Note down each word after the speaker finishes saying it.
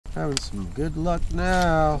Having some good luck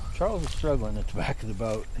now. Charles is struggling at the back of the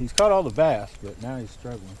boat. He's caught all the bass, but now he's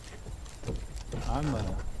struggling.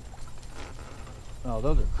 Oh,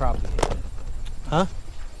 those are crappie. Huh?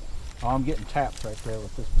 Oh, I'm getting tapped right there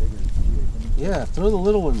with this bigger jig. Yeah, throw the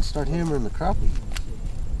little one and start hammering the crappie.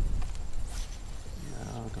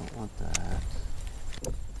 No, don't want that.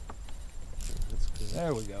 That's good.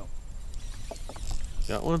 There we go.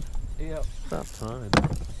 Got one? Yep. About time.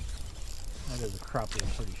 That is a crappie, I'm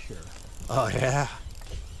pretty sure. Oh, yeah.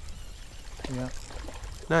 Yeah.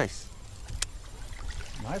 Nice.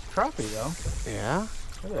 Nice crappie, though. Yeah?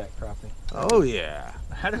 Look at that crappie. Oh, yeah.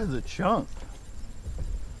 That is a chunk.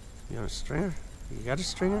 You got a stringer? You got a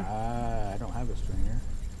stringer? I don't have a stringer.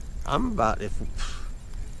 I'm about, if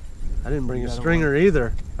I didn't bring a stringer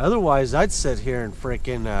either. Otherwise, I'd sit here and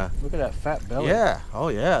freaking look at that fat belly. Yeah. Oh,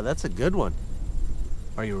 yeah. That's a good one.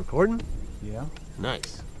 Are you recording? Yeah.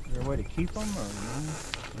 Nice. Is there a way to keep them? Or,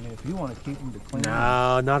 I mean, if you want to keep them to clean them.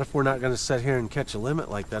 No, not if we're not going to sit here and catch a limit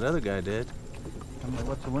like that other guy did. I mean,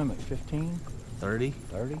 what's the limit? 15? 30.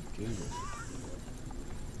 30? Jesus.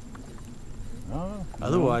 Oh,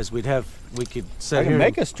 Otherwise, we could sit I here. can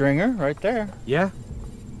make a stringer right there. Yeah.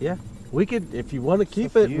 Yeah. We could, if you want to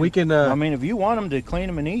keep it, we can. I mean, if you want them to clean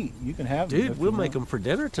them and eat, you can have them. Dude, we'll make them for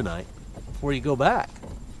dinner tonight before you go back.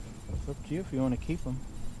 It's up to you if you want to keep them.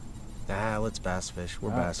 Nah, let's bass fish.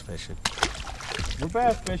 We're bass fishing. We're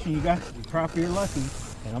bass fishing. You got the crappie, you're lucky.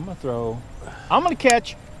 And I'm gonna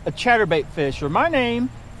catch a chatterbait fish. Or my name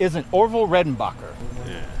is an Orville Redenbacher.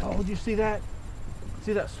 Yeah. Oh, did you see that?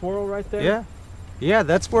 See that swirl right there? Yeah. Yeah,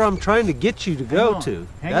 that's where I'm trying to get you to go to.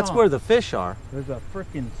 That's where the fish are. There's a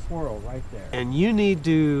freaking swirl right there. And you need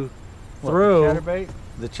to throw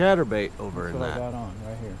the chatterbait over in that. That's what I got on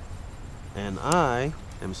right here. And I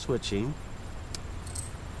am switching.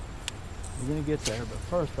 We're gonna get there, but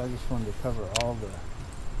first I just wanted to cover all the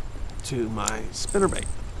to my spinnerbait.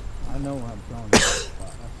 I know where I'm throwing that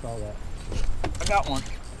spot. I saw that. I got one.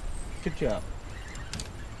 Good job.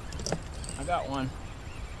 I got one.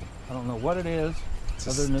 I don't know what it is,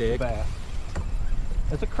 other than it's a bass.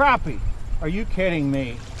 It's a crappie. Are you kidding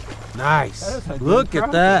me? Nice. Look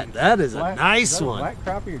at that. That is a nice one. Black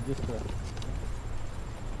crappie or just a...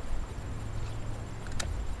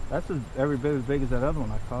 That's every bit as big as that other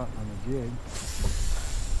one I caught on the jig.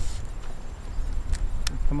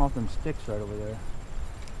 Come off them sticks right over there.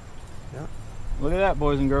 Yeah. Look at that,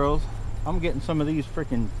 boys and girls. I'm getting some of these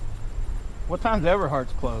freaking... What time's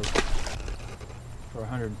Everhart's closed? For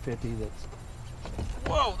 150, that's...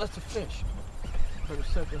 Whoa, that's a fish. Better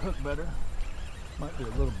set the hook better. Might be a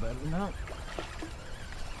little better. No.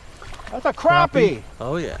 That's a crappie.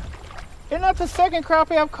 Oh, yeah. Isn't that the second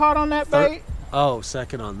crappie I've caught on that bait? Oh,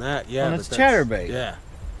 second on that. Yeah. And it's chatterbait. Yeah.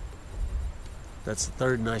 That's the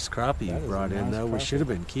third nice crappie you brought in, though. We should have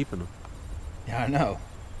been keeping them. Yeah, I know.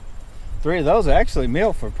 3 of those are actually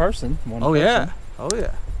meal for a person. Oh, yeah. Oh,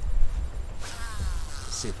 yeah.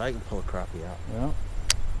 Let's see if I can pull a crappie out. Well,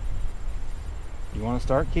 you want to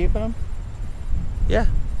start keeping them? Yeah.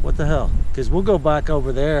 What the hell? Because we'll go back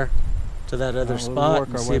over there to that other spot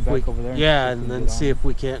and see if we and then see if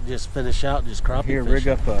we can't just finish out and just crappie here, fish. Rig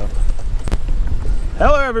up a...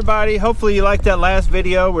 Hello everybody, hopefully you liked that last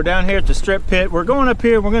video. We're down here at the strip pit. We're going up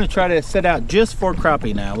here, we're going to try to set out just for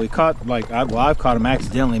crappie now. We caught, I've caught them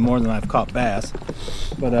accidentally more than I've caught bass.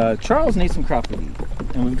 But Charles needs some crappie to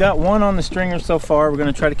eat. And we've got one on the stringer so far. We're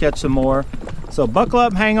going to try to catch some more. So buckle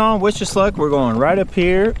up, hang on, wish us luck. We're going right up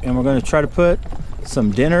here and we're going to try to put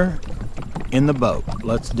some dinner in the boat.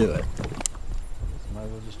 Let's do it. Might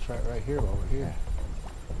as well just try it right here while we're here.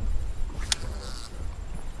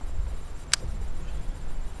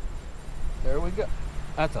 There we go.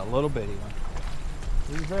 That's a little bitty one.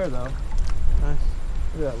 He's there though. Nice.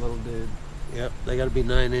 Look at that little dude. Yep, they got to be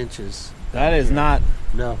 9 inches. That is not.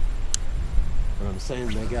 No. But I'm saying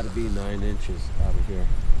they got to be 9 inches out of here.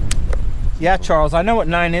 Yeah, Charles, I know what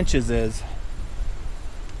 9 inches is.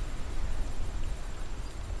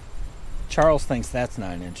 Charles thinks that's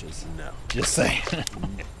 9 inches. No. Just saying.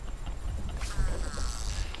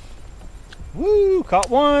 Woo, caught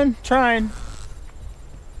one. Trying.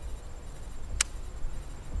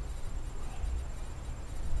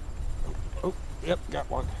 Oh, yep, got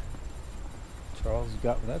one. Charles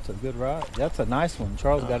got, that's a good rod. That's a nice one.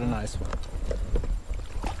 Charles got a nice one.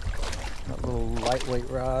 That little lightweight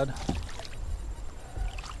rod.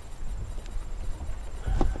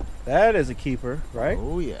 That is a keeper, right?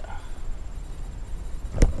 Oh, yeah.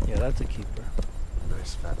 Yeah, that's a keeper.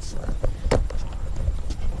 Nice fat slab.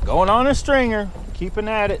 Going on a stringer. Keeping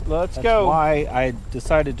at it. Let's go. That's why I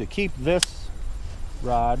decided to keep this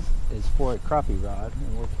rod is for a crappie rod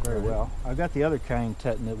and works very well. I've got the other kind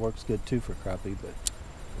Teton that works good too for crappie, but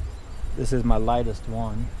this is my lightest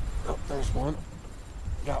one. Oh, there's one.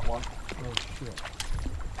 Got one. Oh shit.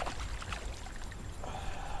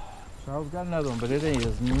 Charles got another one, but it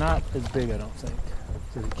is not as big, I don't think.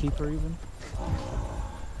 Is it a keeper even? I don't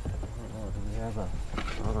know. Do we have a?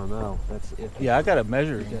 I don't know. That's it. Yeah, I got a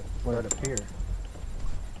measuring right up here.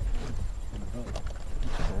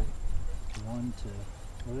 Okay. 1 to,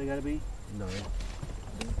 what do they got to be? 9. I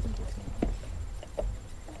don't think it's 9.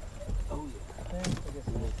 Oh yeah. I guess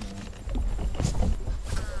it is 9.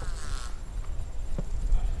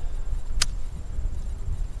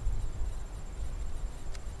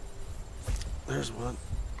 There's one.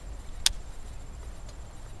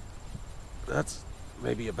 That's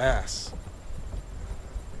maybe a bass.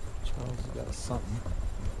 Charles has got something.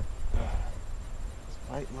 It's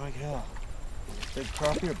fighting like hell. Big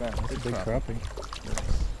crappie or bass? That's a big crappie.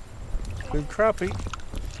 Nice. Good crappie.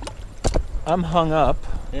 I'm hung up.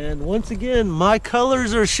 And once again, my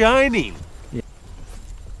colors are shining. Yeah.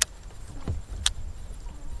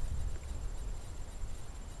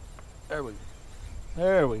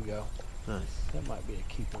 There we go. Nice. That might be a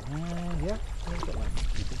keeper. Yeah, I think that might be a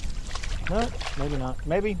keeper. No, maybe not.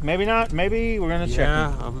 Maybe not. Maybe we're gonna check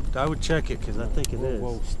him. Yeah, I would check it because I think it is.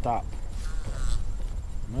 Whoa, stop.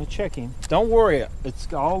 I'm gonna check him. Don't worry, it's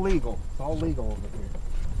all legal. It's all legal over here.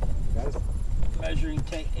 Guys, measuring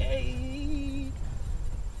tape. Hey,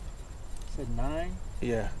 said 9.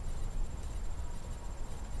 Yeah.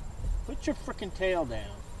 Put your freaking tail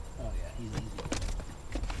down. Oh yeah, he's easy.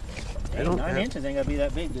 They don't 9 inches ain't gonna be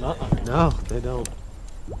that big, do they? No, they don't.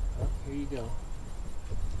 Oh, here you go.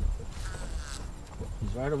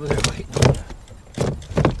 He's right over there waiting.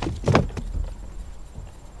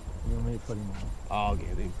 You want me to put him on? I'll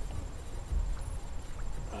get him.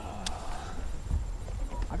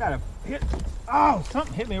 I got a hit. Oh,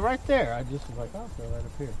 something hit me right there. I just was like, oh, throw right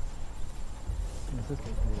up here. This is the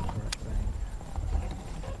first thing.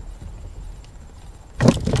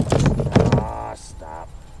 Ah, stop.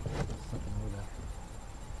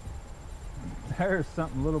 There's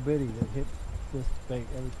something little bitty that hits this bait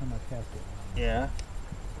every time I cast it. Yeah.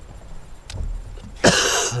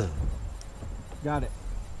 Got it.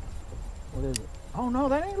 What is it? Oh no,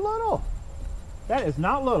 that ain't little. That is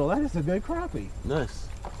not little. That is a good crappie. Nice.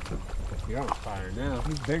 You're on fire now.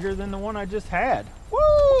 He's bigger than the one I just had.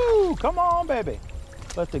 Woo! Come on, baby.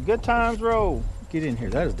 Let the good times roll. Get in here.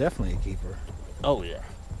 That is definitely a keeper. Oh yeah.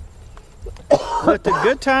 Let the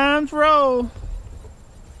good times roll.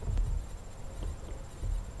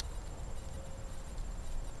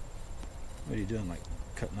 What are you doing? Like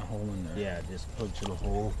cutting a hole in there? Yeah, just punching a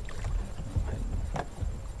hole.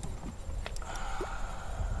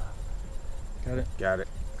 Got it? Got it.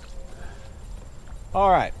 All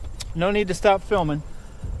right. No need to stop filming.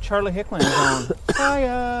 Charlie Hickling is on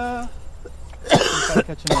fire. Gotta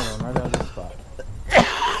catch another one right out of this spot.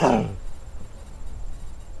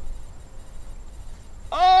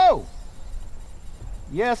 Oh!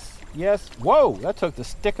 Yes, yes. Whoa, that took the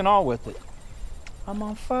stick and all with it. I'm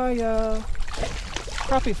on fire.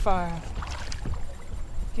 Crappie fire.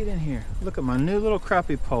 Get in here. Look at my new little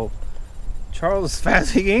crappie pole. Charles is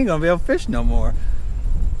fast, he ain't gonna be able to fish no more.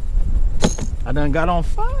 I done got on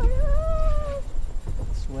fire.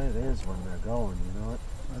 That's the way it is when they're going, you know it?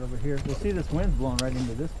 Right over here. You'll see this wind's blowing right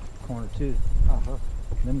into this corner too. Uh-huh.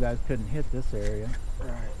 Them guys couldn't hit this area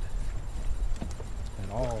Right. at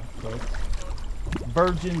all. So it's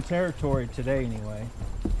virgin territory today anyway.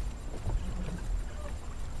 Let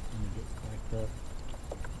me get backed up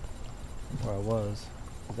where I was.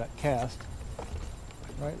 That cast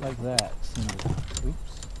right like that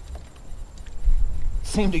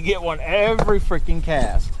seemed to get one every freaking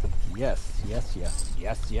cast. Yes, yes, yes,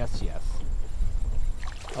 yes, yes, yes.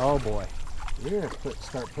 Oh boy. You're gonna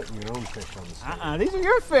start putting your own fish on the scale. These are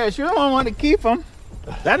your fish. You're the one wanting to keep them.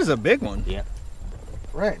 That is a big one. Yep.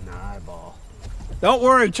 Right in the eyeball. Don't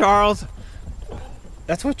worry, Charles.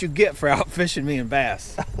 That's what you get for out fishing me and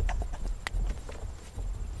bass.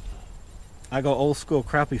 I go old school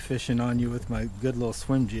crappie fishing on you with my good little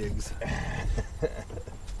swim jigs.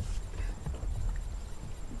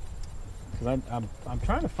 Because I'm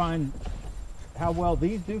trying to find how well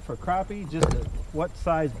these do for crappie, just what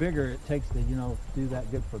size bigger it takes to, you know, do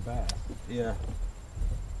that good for bass. Yeah.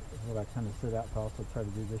 That's what I kind of set out to also try to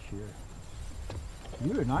do this year.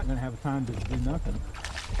 You are not going to have time to do nothing.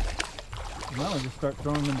 Well, just start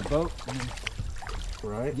throwing them in the boat and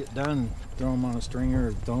then get done, throw them on a stringer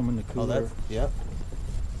or throw them in the cooler. Oh, that's, yep.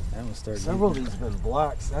 And we'll start Several of these have been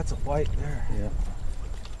blacks. That's a white there. Yeah.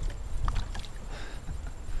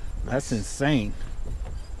 That's insane.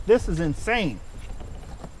 This is insane.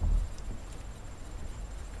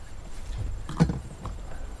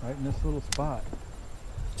 Right in this little spot.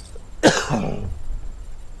 Now,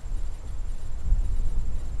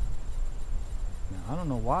 I don't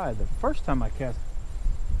know why. The first time I cast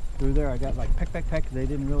through there, I got like peck, peck, peck. They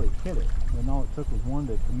didn't really hit it. Then all it took was one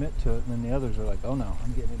to commit to it, and then the others are like, oh no,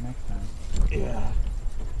 I'm getting it next time. Yeah.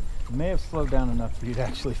 It may have slowed down enough for you to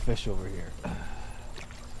actually fish over here.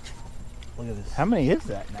 Look at this. How many is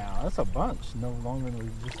that now? That's a bunch. No longer than we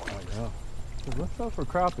just got. Oh. So let's go for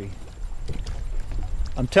crappie.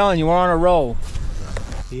 I'm telling you, we're on a roll.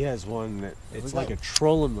 He has one that it's like a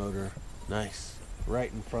trolling motor. Nice.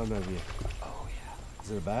 Right in front of you. Oh yeah.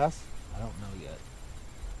 Is it a bass? I don't know yet.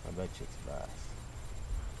 I bet you it's a bass.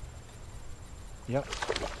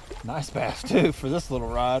 Yep. Nice bass too for this little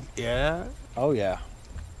rod. Yeah. Oh yeah.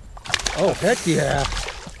 Oh heck yeah.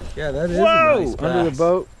 Yeah, that is Whoa! a nice bass. Under the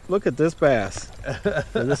boat. Look at this bass.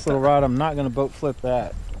 For this little rod, I'm not going to boat flip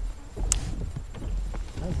that.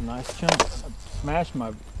 That's a nice chunk. Smash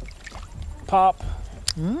my pop.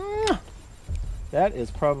 That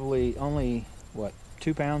is probably only, what,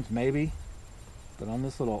 2 pounds maybe? But on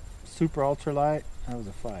this little super ultralight, that was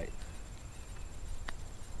a fight.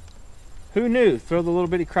 Who knew? Throw the little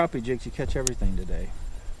bitty crappie jigs, you catch everything today.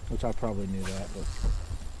 Which I probably knew that, but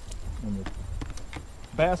when the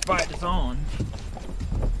bass bite is on,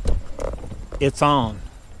 it's on.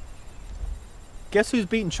 Guess who's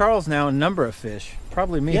beating Charles now in number of fish?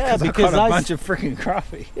 Probably me, Yeah, because I caught a bunch of freaking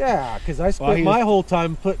crappie. Yeah, because I spent my whole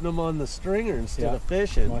time putting them on the stringer instead of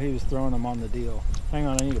fishing. While he was throwing them on the deal. Hang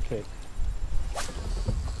on, I need a pick.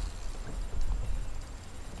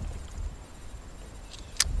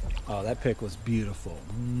 Oh, that pick was beautiful.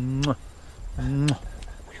 Mwah. Mwah.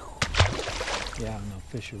 Yeah, I know,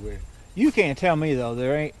 fish are weird. You can't tell me though,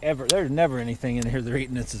 there's never anything in here they're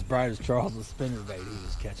eating that's as bright as Charles' spinner bait he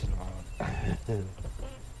was catching them on.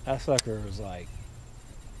 That sucker was like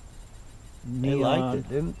neon. They liked it,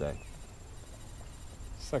 didn't they?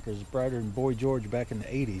 Sucker's brighter than Boy George back in the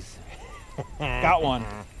 80s. Got one.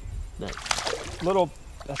 Nice. Little,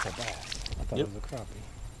 that's a bass. I thought it was a crappie.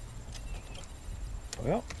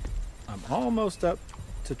 Well, I'm almost up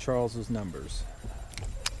to Charles's numbers.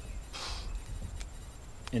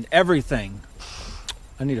 In everything.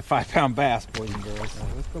 I need a 5-pound bass, boys and girls.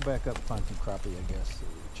 Right, let's go back up and find some crappie, I guess.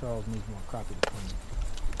 Charles needs more crappie to clean.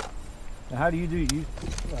 Now, how do you do? You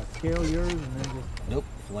scale yours and then just... Nope,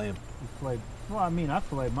 fillet them. You filleted. Well, I mean, I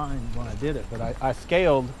filleted mine when I did it, but I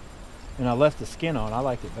scaled and I left the skin on. I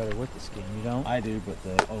liked it better with the skin, you don't? I do, but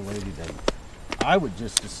the old lady doesn't. I would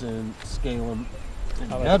just as soon scale them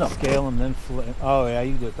and I gut like them. to scale them, then fillet. Oh, yeah,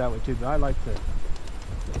 you do it that way too, but I like to...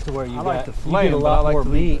 To where you like to you fillet get a them, but I lot like more to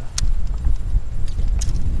leave meat.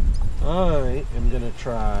 I am gonna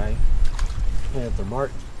try Panther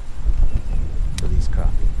Martin for these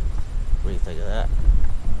crappie. What do you think of that?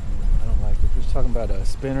 I don't like it. You're talking about a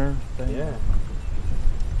spinner thing? Yeah.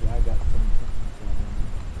 Yeah, I got some.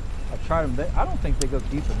 I tried them. I don't think they go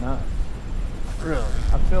deep enough. Really?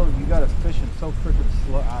 I feel you got to fish them so freaking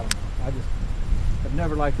slow. I don't know. I've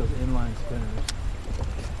never liked those inline spinners.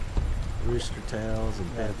 Rooster tails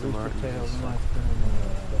and Panther Martin. Tails, inline spinners.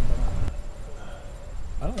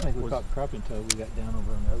 I don't think we caught crappie until we got down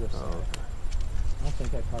over on the other side. Okay. I don't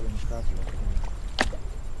think I caught any crappie up here.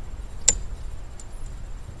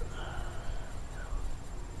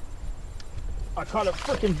 I caught a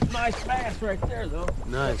freaking nice bass right there, though.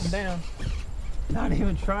 Nice. Sitting down. Not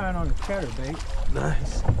even trying on a chatterbait.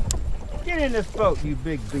 Nice. Get in this boat, you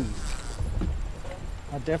big beast.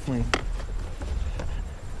 I definitely...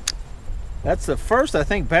 That's the first, I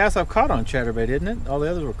think, bass I've caught on chatterbait, isn't it? All the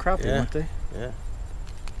others were crappie, weren't they? Yeah.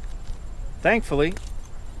 Thankfully,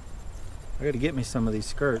 I got to get me some of these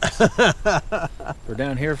skirts. They're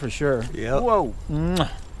down here for sure. Yep. Whoa. Mwah.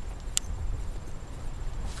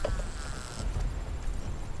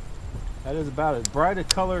 That is about as bright a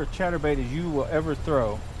color chatterbait as you will ever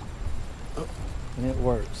throw. And it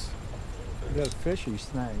works. You got a fish or you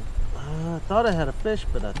snagged? I thought I had a fish,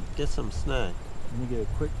 but I guess I'm snagged. Let me get a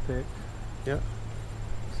quick pick. Yep.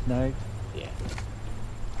 Snagged? Yeah.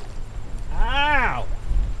 Ow!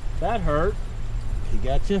 That hurt. He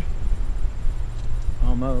got you?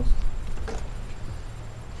 Almost.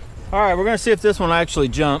 Alright, we're going to see if this one actually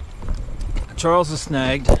jumped. Charles is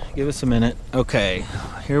snagged. Give us a minute. Okay,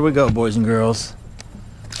 here we go, boys and girls.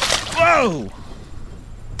 Whoa!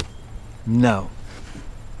 No.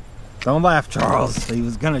 Don't laugh, Charles. He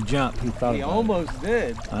was going to jump. He thought He almost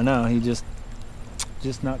did. I know, he just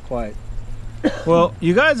not quite. Well,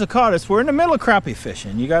 you guys have caught us. We're in the middle of crappie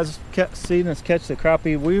fishing. You guys kept seeing us catch the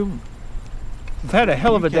crappie. We've had a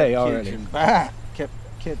hell of a day already. Back. Kept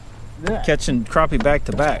catching crappie back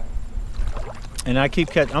to back. And I keep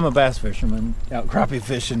catching, I'm a bass fisherman, out crappie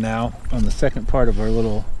fishing now on the second part of our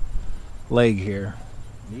little leg here.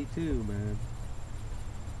 Me too, man.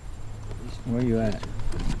 Where you at?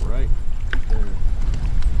 Right there.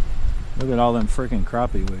 Look at all them freaking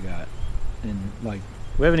crappie we got. And like,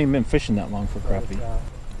 we haven't even been fishing that long for crappie.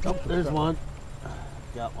 Oh, there's one.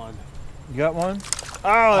 Got one. You got one?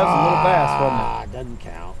 Oh, that's a little bass, wasn't it? Doesn't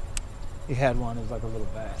count. He had one, it was like a little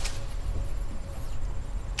bass.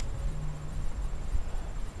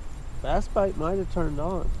 Bass bite might have turned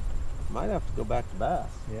on. Might have to go back to bass.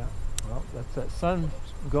 Yeah. Well, that's that sun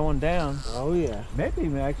going down. Oh yeah. Maybe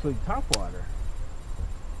even actually top water.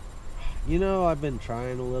 You know, I've been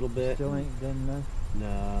trying a little bit. Still ain't done enough?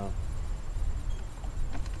 No.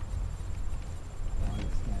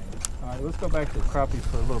 All right, let's go back to crappie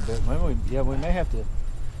for a little bit.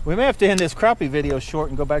 We may have to end this crappie video short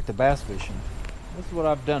and go back to bass fishing. This is what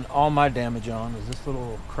I've done all my damage on, is this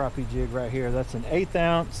little crappie jig right here. That's an 1/8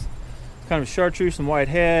 ounce. It's kind of chartreuse and white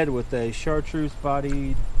head with a chartreuse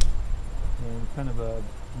bodied and kind of a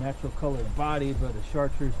natural colored body, but a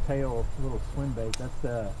chartreuse tail little swim bait. That's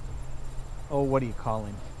the, oh, what do you call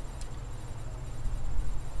him?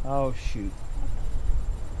 Oh shoot,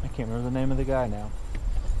 I can't remember the name of the guy now.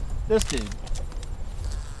 This dude,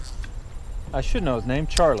 I should know his name.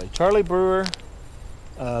 Charlie Brewer.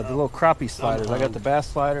 The little crappie sliders. I got the bass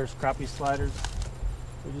sliders, crappie sliders.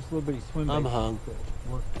 They're just little bitty swim baits. I'm hung.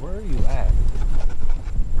 Where are you at?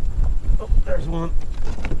 Oh, there's one.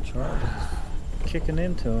 Charlie's kicking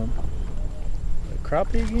into him. A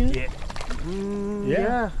crappie again? Yeah.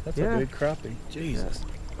 Yeah, that's a big crappie. Jesus.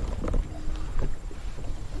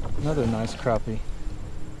 Another nice crappie.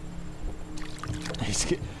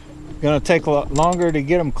 He's gonna take a lot longer to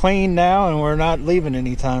get them clean now, and we're not leaving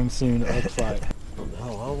anytime soon, it looks like.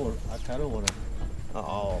 I kind of want to.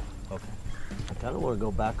 Oh, okay. I kind of want to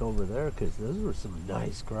go back over there because those were some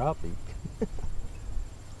nice crappie.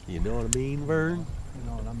 You know what I mean, Vern? You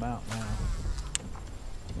know what, I'm out now.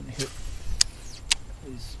 I'm gonna hit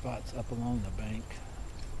these spots up along the bank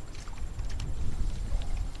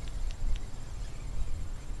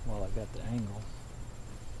while I got the angle.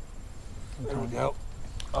 There we go.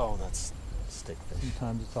 Oh, that's stick fish.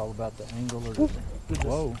 Sometimes it's all about the angle or the...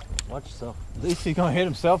 Whoa. Watch yourself. At least he's gonna hit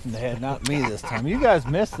himself in the head, not me this time. You guys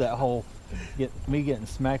missed that whole me getting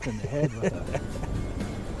smacked in the head with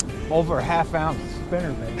a over a 1/2 ounce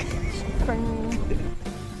spinner bait.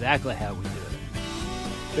 Exactly how we do it.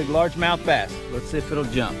 Big largemouth bass. Let's see if it'll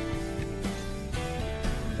jump.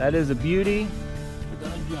 That is a beauty. We're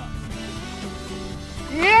gonna jump.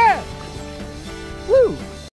 Yes!